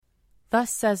Thus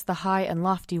says the high and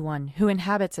lofty one, who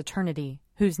inhabits eternity,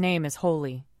 whose name is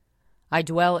holy. I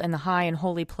dwell in the high and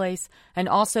holy place, and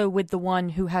also with the one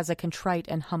who has a contrite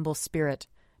and humble spirit,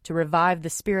 to revive the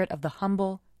spirit of the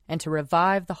humble, and to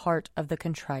revive the heart of the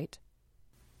contrite.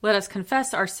 Let us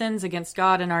confess our sins against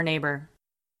God and our neighbor.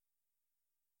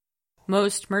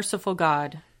 Most merciful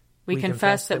God, we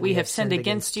confess that we have sinned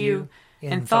against you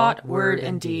in thought, word,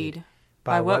 and deed,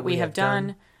 by what we have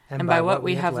done, and by what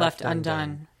we have left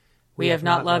undone. We have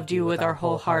not loved you with our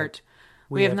whole heart.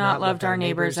 We have not loved our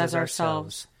neighbors as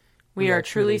ourselves. We are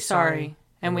truly sorry,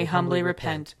 and we humbly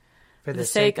repent. For the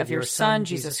sake of your Son,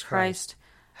 Jesus Christ,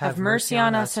 have mercy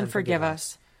on us and forgive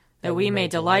us, that we may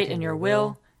delight in your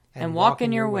will and walk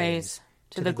in your ways,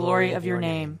 to the glory of your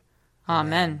name.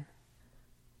 Amen.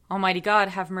 Almighty God,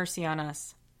 have mercy on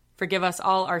us. Forgive us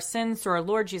all our sins through our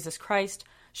Lord Jesus Christ.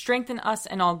 Strengthen us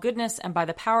in all goodness, and by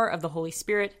the power of the Holy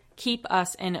Spirit, keep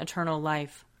us in eternal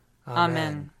life.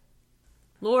 Amen.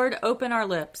 Lord, open our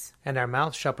lips, and our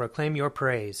mouth shall proclaim your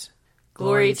praise.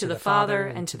 Glory to the Father,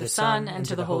 and to the Son, and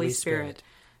to the Holy Spirit,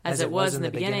 as it was in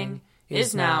the beginning,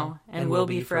 is now, and will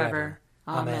be forever.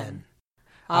 Amen.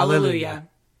 Alleluia.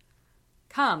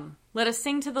 Come, let us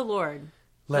sing to the Lord.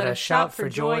 Let us shout for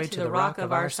joy to the rock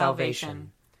of our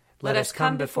salvation. Let us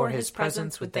come before his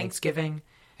presence with thanksgiving,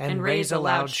 and raise a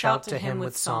loud shout to him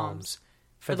with psalms.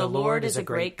 For the Lord is a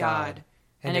great God,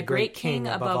 and a great King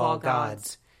above all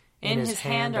gods. In his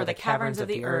hand are the caverns of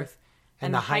the earth,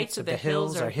 and the heights of the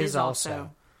hills are his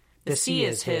also. The sea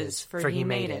is his, for he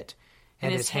made it,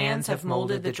 and his hands have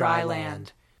molded the dry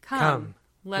land. Come,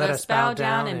 let us bow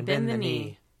down and bend the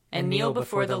knee, and kneel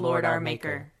before the Lord our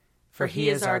Maker. For he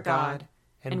is our God,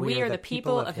 and we are the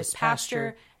people of his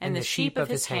pasture and the sheep of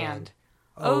his hand.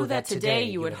 Oh, that today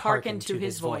you would hearken to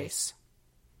his voice.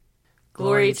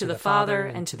 Glory to the Father,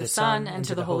 and to the Son, and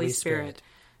to the Holy Spirit,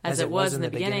 as it was in the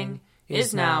beginning,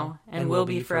 is now, and will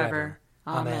be forever.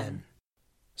 Amen.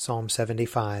 Psalm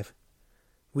 75.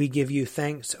 We give you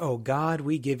thanks, O God,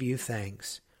 we give you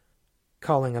thanks.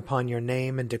 Calling upon your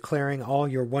name and declaring all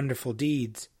your wonderful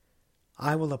deeds.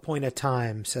 I will appoint a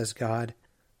time, says God.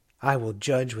 I will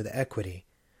judge with equity.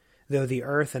 Though the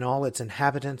earth and all its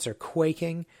inhabitants are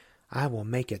quaking, I will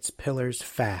make its pillars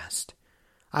fast.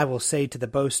 I will say to the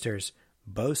boasters,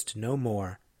 boast no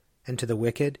more. And to the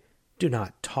wicked, do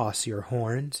not toss your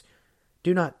horns.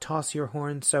 Do not toss your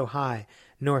horns so high,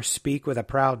 nor speak with a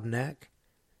proud neck.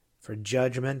 For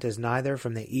judgment is neither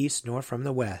from the east nor from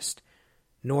the west,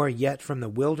 nor yet from the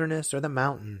wilderness or the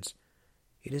mountains.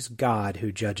 It is God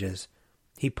who judges.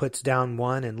 He puts down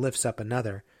one and lifts up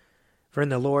another. For in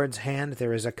the Lord's hand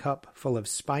there is a cup full of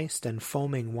spiced and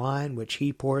foaming wine which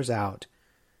he pours out.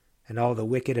 And all the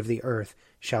wicked of the earth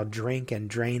shall drink and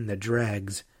drain the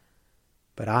dregs.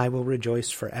 But I will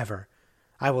rejoice forever.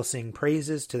 I will sing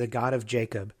praises to the God of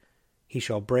Jacob. He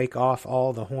shall break off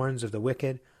all the horns of the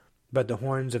wicked, but the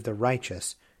horns of the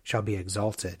righteous shall be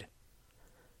exalted.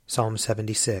 Psalm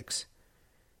 76.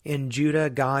 In Judah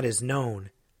God is known.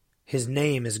 His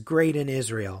name is great in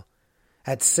Israel.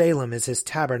 At Salem is his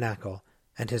tabernacle,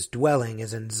 and his dwelling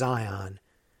is in Zion.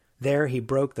 There he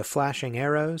broke the flashing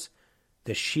arrows,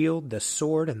 the shield, the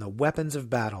sword, and the weapons of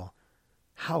battle.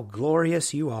 How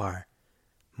glorious you are!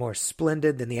 More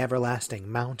splendid than the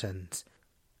everlasting mountains.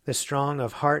 The strong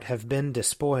of heart have been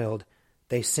despoiled.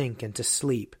 They sink into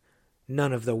sleep.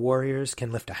 None of the warriors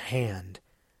can lift a hand.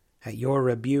 At your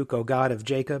rebuke, O God of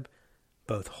Jacob,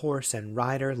 both horse and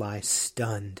rider lie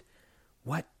stunned.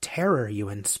 What terror you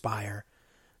inspire!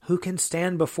 Who can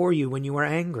stand before you when you are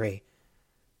angry?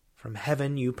 From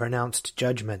heaven you pronounced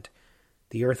judgment.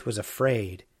 The earth was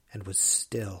afraid and was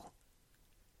still.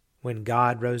 When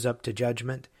God rose up to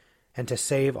judgment, and to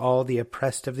save all the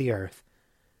oppressed of the earth,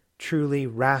 truly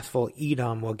wrathful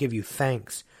Edom will give you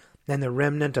thanks, and the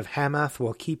remnant of Hamath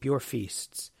will keep your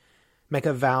feasts. Make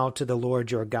a vow to the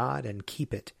Lord your God, and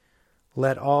keep it.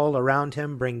 Let all around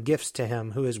him bring gifts to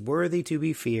him who is worthy to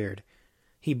be feared.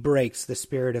 He breaks the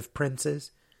spirit of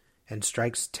princes, and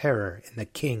strikes terror in the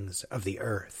kings of the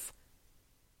earth.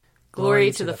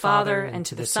 Glory to the Father, and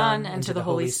to the Son, and to the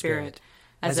Holy Spirit,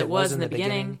 as it was in the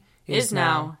beginning, is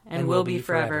now, and will be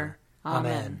forever.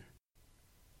 Amen.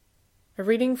 A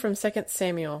reading from 2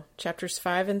 Samuel, chapters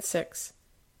 5 and 6.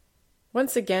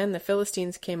 Once again the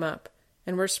Philistines came up,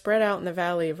 and were spread out in the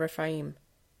valley of Rephaim.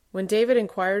 When David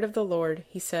inquired of the Lord,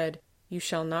 he said, You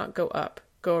shall not go up.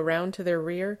 Go around to their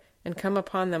rear, and come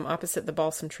upon them opposite the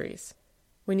balsam trees.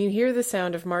 When you hear the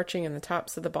sound of marching in the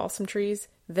tops of the balsam trees,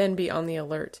 then be on the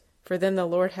alert, for then the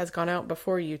Lord has gone out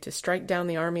before you to strike down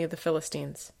the army of the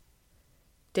Philistines.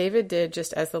 David did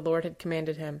just as the Lord had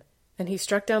commanded him, and he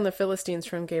struck down the Philistines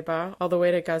from Geba all the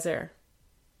way to Gazer.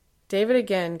 David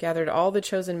again gathered all the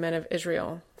chosen men of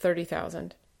Israel,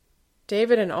 30,000.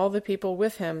 David and all the people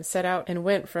with him set out and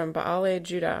went from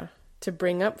Baale-Judah to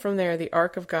bring up from there the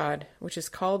ark of God, which is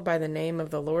called by the name of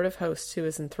the Lord of hosts, who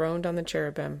is enthroned on the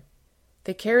cherubim.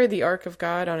 They carried the ark of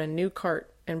God on a new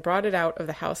cart and brought it out of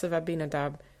the house of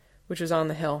Abinadab, which was on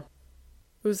the hill.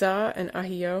 Uzzah and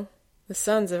Ahio, the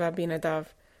sons of Abinadab,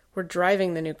 were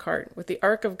driving the new cart with the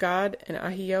ark of God, and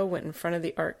Ahio went in front of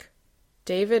the ark.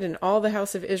 David and all the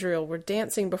house of Israel were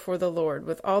dancing before the Lord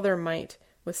with all their might,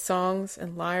 with songs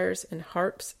and lyres and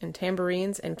harps and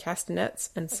tambourines and castanets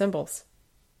and cymbals.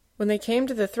 When they came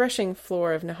to the threshing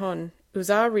floor of Nahon,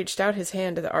 Uzzah reached out his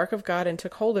hand to the ark of God and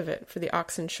took hold of it, for the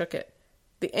oxen shook it.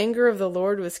 The anger of the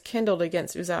Lord was kindled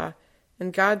against Uzzah,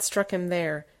 and God struck him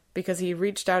there, because he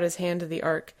reached out his hand to the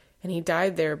ark, and he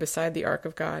died there beside the ark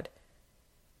of God.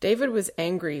 David was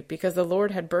angry because the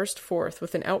Lord had burst forth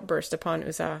with an outburst upon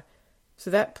Uzzah, so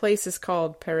that place is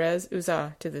called Perez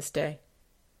Uzzah to this day.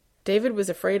 David was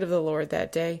afraid of the Lord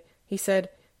that day. He said,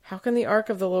 "How can the ark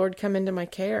of the Lord come into my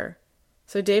care?"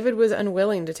 So David was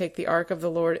unwilling to take the ark of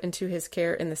the Lord into his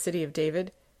care in the city of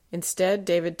David. Instead,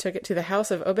 David took it to the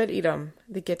house of Obed-Edom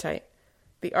the Gittite.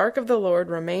 The ark of the Lord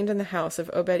remained in the house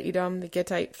of Obed-Edom the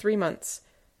Gittite 3 months,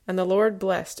 and the Lord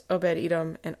blessed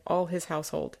Obed-Edom and all his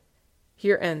household.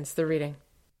 Here ends the reading.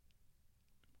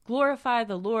 Glorify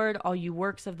the Lord, all you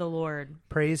works of the Lord.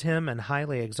 Praise him and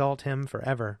highly exalt him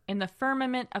forever. In the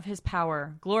firmament of his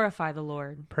power, glorify the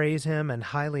Lord. Praise him and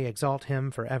highly exalt him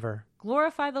forever.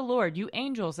 Glorify the Lord, you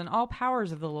angels and all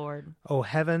powers of the Lord. O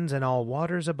heavens and all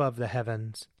waters above the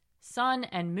heavens. Sun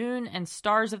and moon and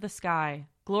stars of the sky,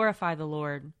 glorify the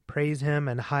Lord. Praise him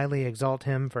and highly exalt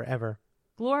him forever.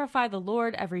 Glorify the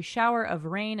Lord, every shower of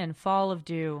rain and fall of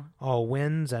dew. All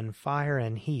winds and fire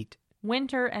and heat.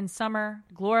 Winter and summer,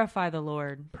 glorify the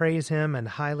Lord. Praise him and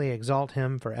highly exalt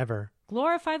him forever.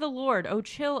 Glorify the Lord, O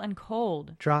chill and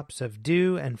cold. Drops of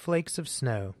dew and flakes of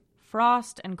snow.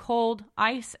 Frost and cold,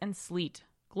 ice and sleet,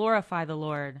 glorify the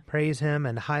Lord. Praise him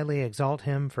and highly exalt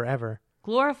him forever.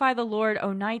 Glorify the Lord,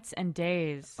 O nights and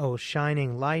days. O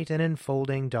shining light and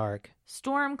enfolding dark.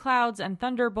 Storm clouds and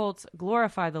thunderbolts,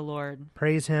 glorify the Lord.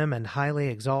 Praise him and highly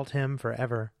exalt him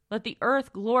forever. Let the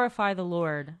earth glorify the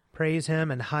Lord. Praise him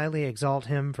and highly exalt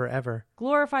him forever.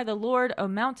 Glorify the Lord, O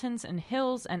mountains and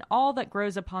hills, and all that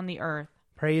grows upon the earth.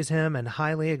 Praise him and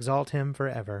highly exalt him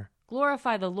forever.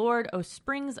 Glorify the Lord, O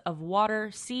springs of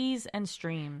water, seas and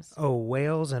streams. O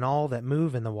whales and all that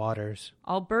move in the waters.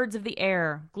 All birds of the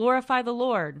air, glorify the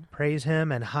Lord. Praise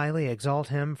him and highly exalt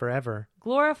him forever.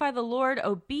 Glorify the Lord,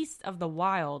 O beasts of the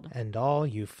wild. And all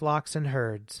you flocks and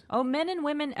herds. O men and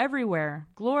women everywhere,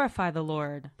 glorify the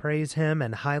Lord. Praise him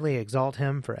and highly exalt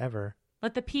him forever.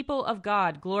 Let the people of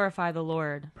God glorify the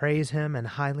Lord. Praise him and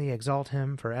highly exalt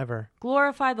him forever.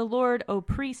 Glorify the Lord, O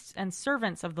priests and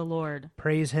servants of the Lord.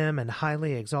 Praise him and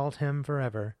highly exalt him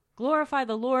forever. Glorify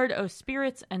the Lord, O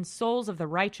spirits and souls of the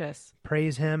righteous.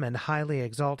 Praise him and highly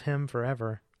exalt him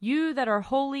forever. You that are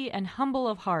holy and humble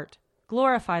of heart,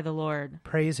 glorify the Lord.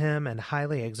 Praise him and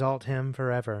highly exalt him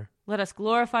forever. Let us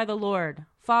glorify the Lord,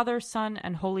 Father, Son,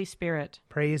 and Holy Spirit.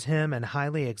 Praise him and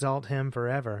highly exalt him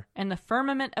forever. In the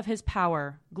firmament of his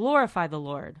power, glorify the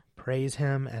Lord. Praise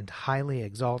him and highly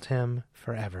exalt him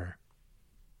forever.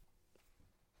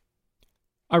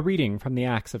 A reading from the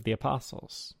Acts of the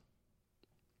Apostles.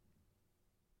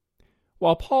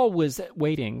 While Paul was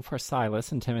waiting for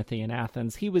Silas and Timothy in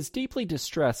Athens, he was deeply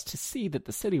distressed to see that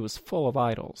the city was full of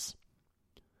idols.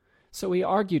 So he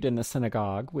argued in the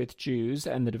synagogue with Jews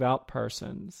and the devout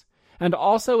persons, and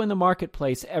also in the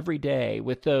marketplace every day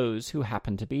with those who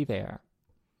happened to be there.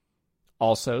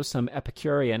 Also some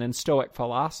Epicurean and Stoic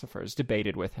philosophers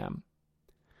debated with him.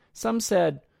 Some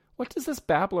said, "What does this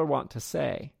babbler want to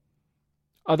say?"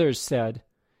 Others said,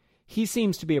 "He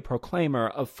seems to be a proclaimer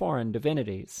of foreign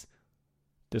divinities."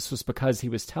 This was because he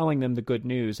was telling them the good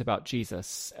news about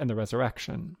Jesus and the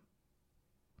resurrection.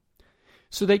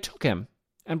 So they took him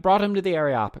and brought him to the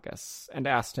Areopagus, and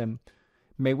asked him,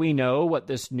 "May we know what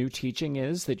this new teaching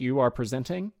is that you are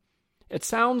presenting? It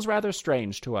sounds rather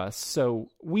strange to us, so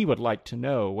we would like to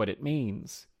know what it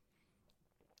means."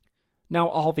 Now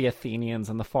all the Athenians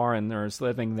and the foreigners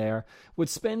living there would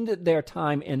spend their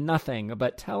time in nothing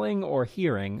but telling or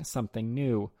hearing something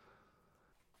new.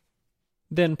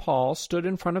 Then Paul stood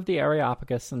in front of the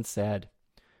Areopagus and said,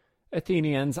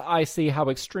 "Athenians, I see how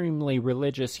extremely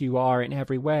religious you are in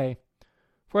every way.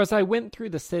 For as I went through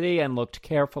the city and looked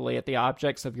carefully at the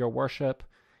objects of your worship,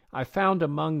 I found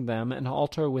among them an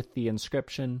altar with the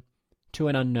inscription, 'To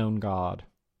an unknown God.'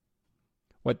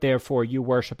 What therefore you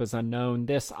worship as unknown,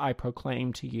 this I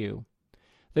proclaim to you.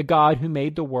 The God who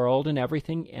made the world and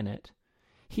everything in it,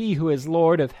 He who is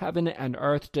Lord of heaven and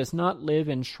earth does not live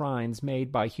in shrines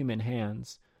made by human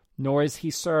hands, nor is he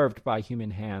served by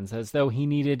human hands as though he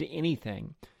needed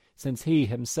anything, since he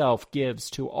himself gives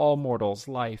to all mortals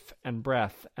life and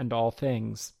breath and all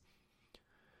things.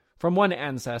 From one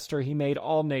ancestor he made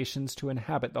all nations to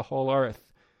inhabit the whole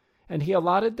earth, and he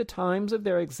allotted the times of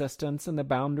their existence and the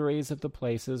boundaries of the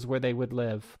places where they would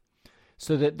live,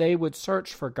 so that they would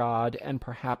search for God and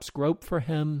perhaps grope for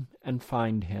him and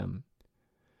find him,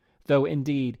 though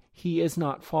indeed he is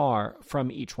not far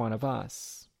from each one of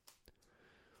us.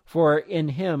 For in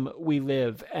him we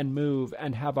live and move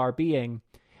and have our being,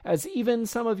 as even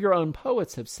some of your own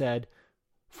poets have said,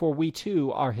 for we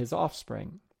too are his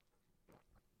offspring.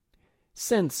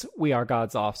 Since we are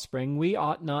God's offspring, we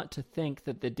ought not to think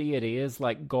that the deity is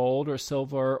like gold or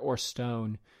silver or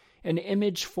stone, an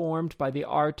image formed by the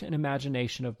art and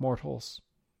imagination of mortals.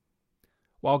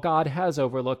 While God has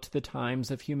overlooked the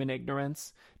times of human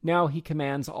ignorance, now he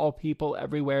commands all people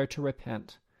everywhere to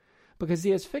repent, because he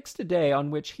has fixed a day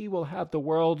on which he will have the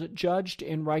world judged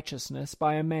in righteousness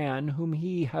by a man whom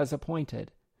he has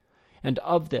appointed, and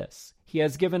of this he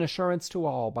has given assurance to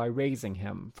all by raising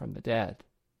him from the dead.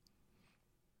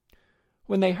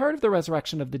 When they heard of the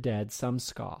resurrection of the dead, some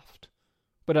scoffed,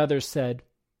 but others said,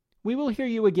 "We will hear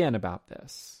you again about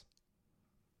this."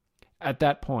 At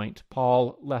that point,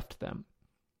 Paul left them.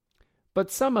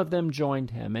 But some of them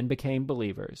joined him and became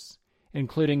believers,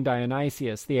 including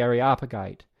Dionysius the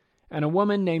Areopagite, and a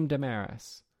woman named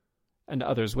Damaris, and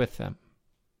others with them.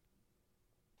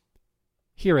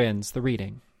 Here ends the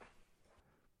reading.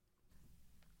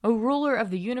 O ruler of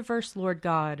the universe, Lord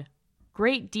God,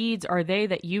 great deeds are they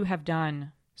that you have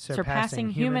done,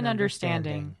 surpassing human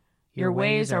understanding. Your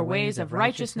ways are ways of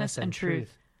righteousness and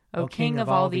truth, O King of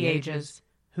all the ages.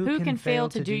 Who can fail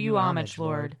to do you homage,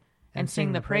 Lord, and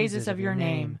sing the praises of your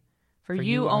name? For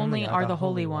you only are the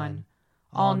Holy One.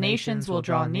 All nations will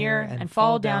draw near and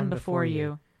fall down before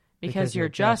you, because your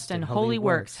just and holy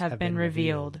works have been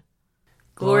revealed.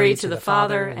 Glory to the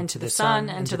Father, and to the Son,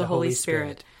 and to the Holy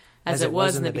Spirit, as it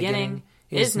was in the beginning,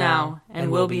 is now, and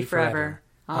will be forever.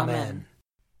 Amen.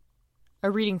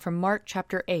 A reading from Mark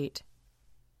chapter 8.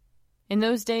 In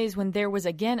those days, when there was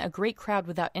again a great crowd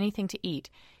without anything to eat,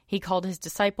 he called his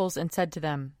disciples and said to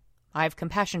them, I have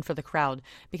compassion for the crowd,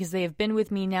 because they have been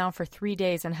with me now for 3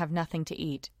 days and have nothing to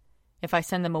eat. If I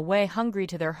send them away hungry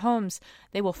to their homes,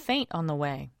 they will faint on the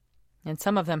way. And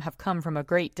some of them have come from a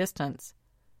great distance.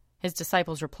 His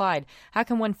disciples replied, How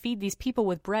can one feed these people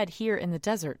with bread here in the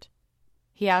desert?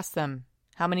 He asked them,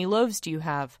 How many loaves do you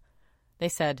have? They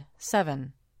said,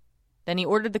 7. Then he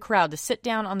ordered the crowd to sit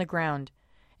down on the ground.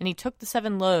 And he took the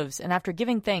 7 loaves, and after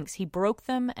giving thanks, he broke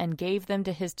them and gave them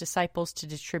to his disciples to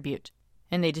distribute.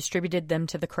 And they distributed them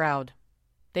to the crowd.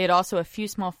 They had also a few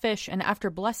small fish, and after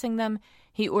blessing them,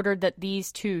 he ordered that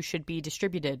these too should be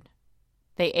distributed.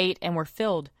 They ate and were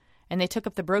filled, and they took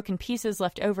up the broken pieces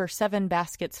left over 7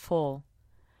 baskets full.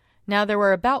 Now there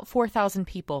were about 4,000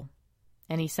 people.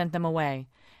 And he sent them away,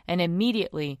 and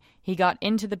immediately he got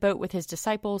into the boat with his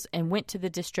disciples and went to the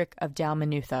district of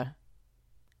Dalmanutha.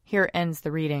 Here ends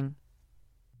the reading.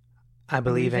 I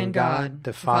believe in God,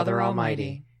 the Father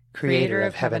Almighty, creator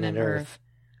of heaven and earth.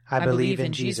 I believe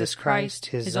in Jesus Christ,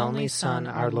 his only Son,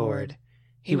 our Lord.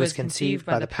 He was conceived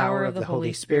by the power of the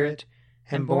Holy Spirit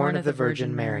and born of the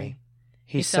Virgin Mary.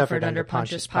 He suffered under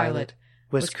Pontius Pilate,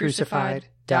 was crucified,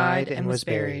 died, and was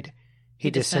buried.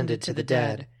 He descended to the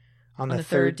dead. On the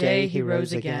 3rd day he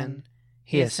rose again.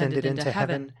 He ascended into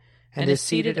heaven and is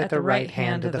seated at the right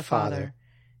hand of the Father.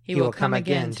 He will come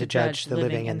again to judge the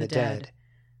living and the dead.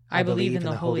 I believe in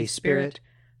the Holy Spirit,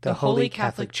 the Holy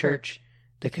Catholic Church,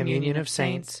 the communion of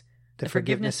saints, the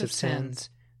forgiveness of sins,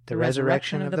 the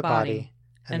resurrection of the body,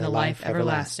 and the life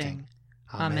everlasting.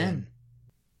 Amen.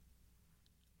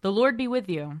 The Lord be with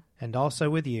you. And also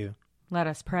with you. Let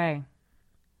us pray.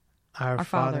 Our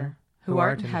Father, who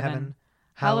art in heaven,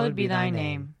 hallowed be thy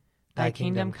name. Thy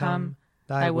kingdom come,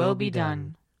 thy will be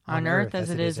done, on earth as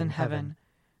it is in heaven.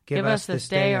 Give us this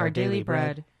day our daily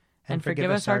bread, and forgive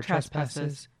us our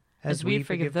trespasses, as we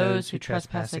forgive those who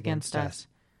trespass against us.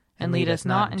 And lead us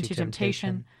not into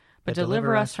temptation, but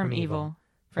deliver us from evil.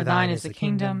 For thine is the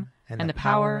kingdom, and the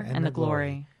power, and the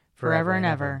glory, forever and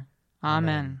ever.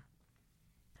 Amen.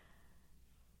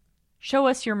 Show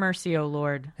us your mercy, O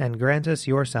Lord. And grant us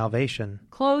your salvation.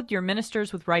 Clothe your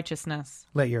ministers with righteousness.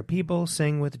 Let your people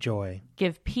sing with joy.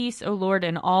 Give peace, O Lord,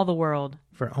 in all the world.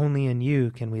 For only in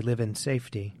you can we live in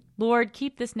safety. Lord,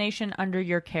 keep this nation under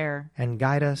your care. And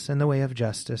guide us in the way of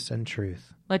justice and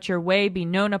truth. Let your way be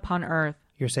known upon earth.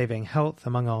 Your saving health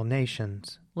among all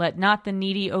nations. Let not the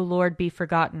needy, O Lord, be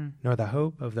forgotten. Nor the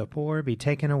hope of the poor be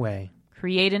taken away.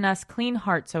 Create in us clean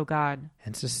hearts, O God.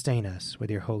 And sustain us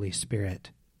with your Holy Spirit.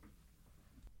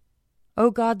 O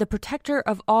God, the protector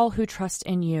of all who trust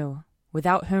in you,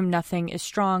 without whom nothing is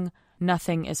strong,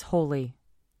 nothing is holy.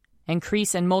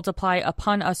 Increase and multiply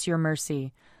upon us your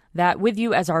mercy, that with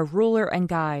you as our ruler and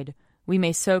guide, we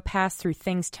may so pass through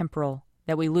things temporal,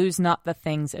 that we lose not the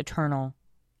things eternal.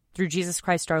 Through Jesus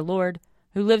Christ our Lord,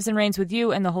 who lives and reigns with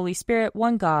you and the Holy Spirit,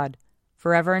 one God,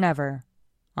 forever and ever.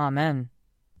 Amen.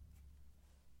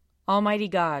 Almighty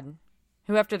God,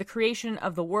 who after the creation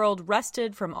of the world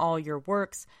rested from all your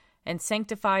works and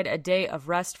sanctified a day of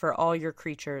rest for all your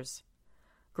creatures,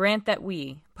 grant that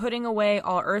we, putting away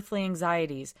all earthly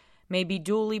anxieties, may be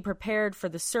duly prepared for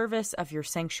the service of your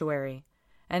sanctuary,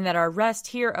 and that our rest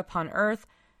here upon earth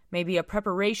may be a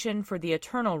preparation for the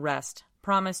eternal rest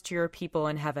promised to your people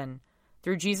in heaven,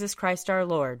 through Jesus Christ our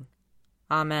Lord.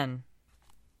 Amen.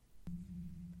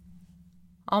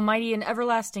 Almighty and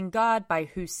everlasting God, by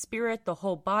whose Spirit the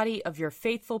whole body of your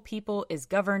faithful people is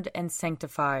governed and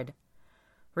sanctified,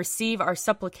 receive our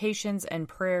supplications and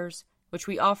prayers, which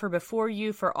we offer before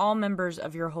you for all members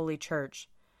of your holy church,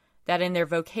 that in their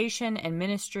vocation and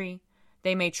ministry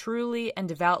they may truly and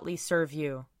devoutly serve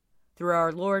you, through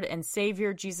our Lord and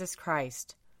Savior Jesus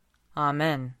Christ.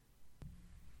 Amen.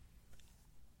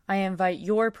 I invite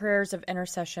your prayers of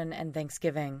intercession and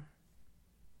thanksgiving.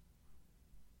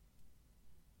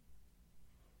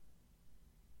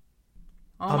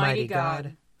 Almighty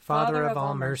God, Father of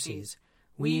all mercies,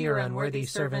 we, your unworthy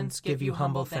servants, give you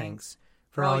humble thanks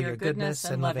for all your goodness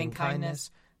and loving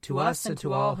kindness to us and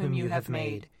to all whom you have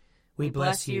made. We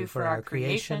bless you for our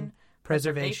creation,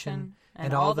 preservation,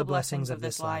 and all the blessings of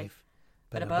this life,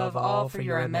 but above all for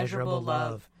your immeasurable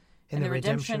love in the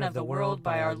redemption of the world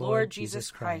by our Lord Jesus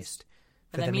Christ,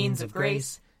 for the means of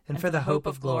grace and for the hope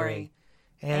of glory.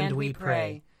 And we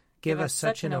pray, give us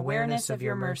such an awareness of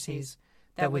your mercies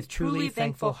that with truly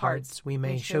thankful hearts we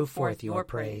may show forth your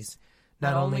praise,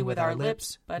 not only with our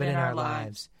lips, but in our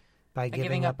lives, by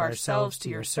giving up ourselves to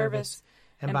your service,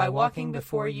 and by walking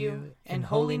before you in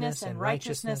holiness and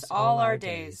righteousness all our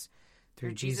days,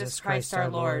 through Jesus Christ our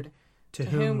Lord, to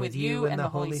whom with you and the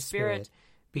Holy Spirit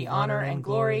be honor and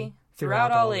glory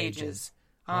throughout all ages.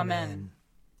 Amen.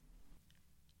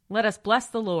 Let us bless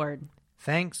the Lord.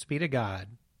 Thanks be to God.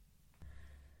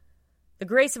 The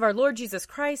grace of our Lord Jesus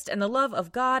Christ and the love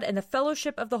of God and the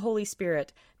fellowship of the Holy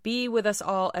Spirit be with us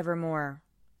all evermore.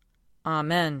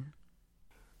 Amen.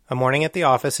 A Morning at the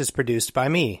Office is produced by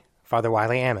me, Father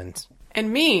Wiley Ammons.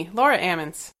 And me, Laura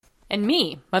Ammons. And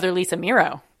me, Mother Lisa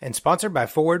Meirow. And sponsored by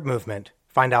Forward Movement.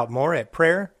 Find out more at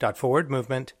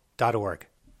prayer.forwardmovement.org.